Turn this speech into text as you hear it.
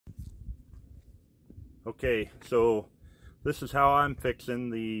Okay, so this is how I'm fixing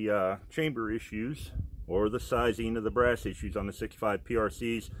the chamber issues or the sizing of the brass issues on the 6.5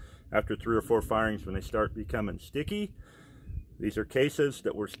 PRCs after 3 or 4 firings when they start becoming sticky. These are cases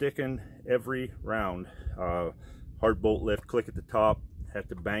that we're sticking every round. Hard bolt lift, click at the top, have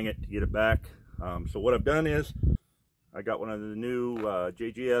to bang it to get it back. So what I've done is I got one of the new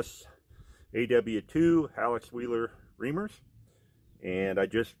JGS AW2 Hallex Wheeler reamers, and I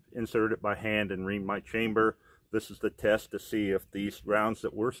just inserted it by hand and reamed my chamber. This is the test to see if these rounds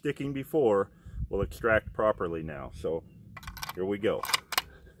that were sticking before will extract properly now. So here we go.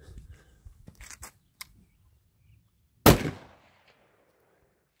 And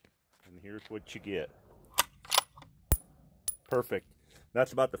here's what you get. Perfect.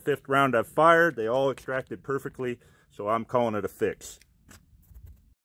 That's about the 5th round I've fired. They all extracted perfectly, so I'm calling it a fix.